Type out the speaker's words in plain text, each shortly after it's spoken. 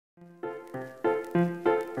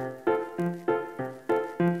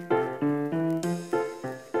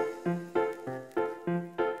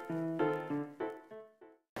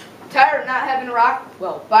having a rock?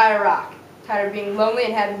 Well, buy a rock. Tired of being lonely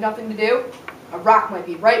and having nothing to do? A rock might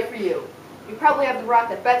be right for you. You probably have the rock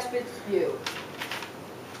that best fits you.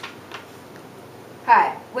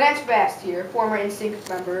 Hi, Lance Fast here, former Instinct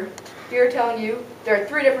member, here telling you there are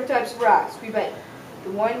 3 different types of rocks we make.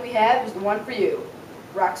 The one we have is the one for you.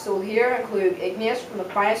 Rocks sold here include igneous from the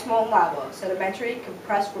finest molten lava, sedimentary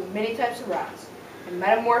compressed from many types of rocks, and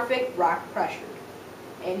metamorphic rock pressured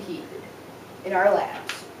and heated in our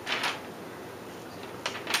labs.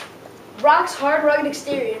 Rock's hard, rugged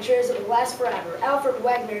exterior ensures it will last forever. Alfred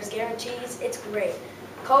Wagner's guarantees it's great.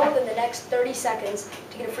 Call within the next 30 seconds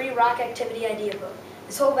to get a free rock activity idea book.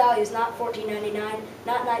 This whole value is not $14.99,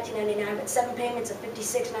 not $19.99, but 7 payments of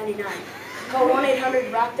 $56.99. Call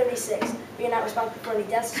 1-800-ROCK36. We are not responsible for any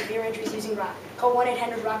deaths or severe injuries using rock. Call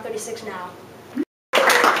 1-800-ROCK36 now.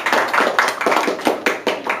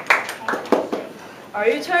 Are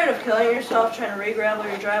you tired of killing yourself trying to re-gravel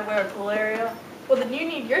your driveway or pool area? Well, then you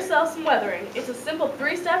need yourself some weathering. It's a simple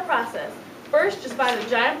 3-step process. First, just find a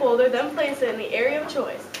giant boulder, then place it in the area of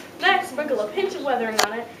choice. Next, sprinkle a pinch of weathering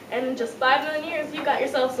on it, and in just 5 million years, you got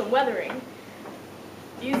yourself some weathering.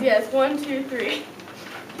 Easy as 1, 2, 3.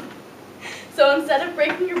 So instead of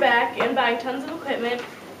breaking your back and buying tons of equipment,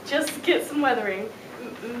 just get some weathering.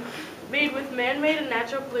 Made with man-made and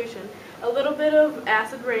natural pollution, a little bit of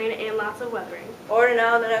acid rain, and lots of weathering. Order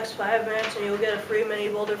now in the next 5 minutes and you'll get a free mini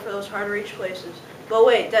boulder for those hard-to-reach places. But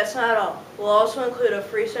wait, that's not all. We'll also include a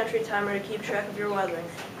free century timer to keep track of your weathering.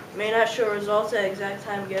 It may not show results at the exact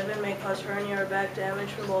time given, may cause hernia or back damage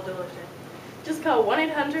from boulder lifting. Just call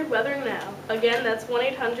 1-800-WEATHERING NOW. Again, that's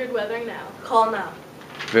 1-800-WEATHERING NOW. Call now.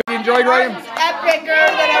 You enjoyed writing? Epicer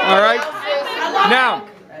than everyone else's. Now,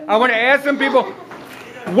 I want to ask some people,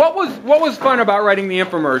 what was fun about writing the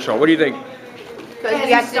infomercial? What do you think? Because we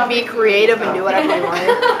got to be creative and do whatever we wanted.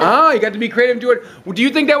 Oh, you got to be creative and do it. Well, do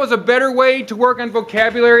you think that was a better way to work on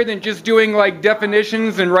vocabulary than just doing like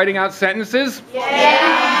definitions and writing out sentences?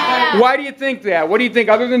 Yeah. Why do you think that? What do you think?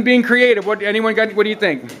 Other than being creative, what do you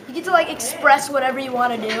think? You get to like express whatever you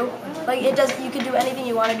want to do. Like it does, you can do anything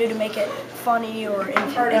you want to do to make it funny or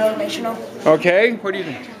informational. Okay, what do you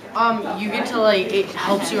think? You get to it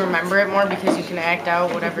helps you remember it more because you can act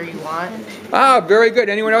out whatever you want. Ah, very good.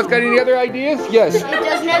 Anyone else got any other ideas? Yes. It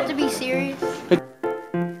doesn't have to be serious.